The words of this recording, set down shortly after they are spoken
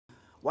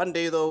One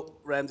day, though,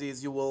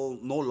 Ramses, you will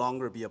no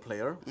longer be a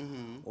player.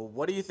 Or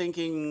what are you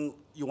thinking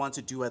you want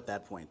to do at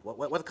that point?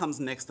 What comes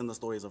next in the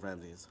stories of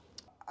Ramses?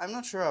 I'm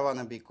not sure I want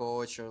to be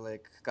coach or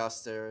like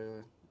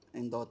caster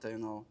in Dota, you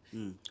know.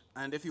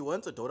 And if you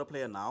weren't a Dota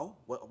player now,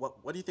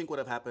 what do you think would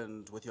have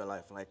happened with your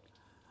life? Like,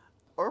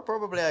 Or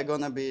probably I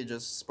gonna be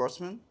just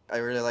sportsman. I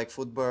really like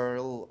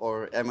football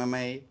or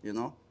MMA, you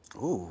know.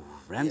 ooh,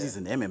 Yeah. Ramses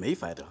an MMA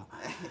fighter.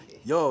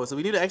 Yo, so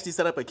we need to actually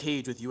set up a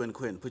cage with you and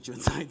Quinn, put you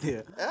inside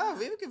there. Yeah,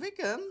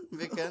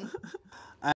 we can.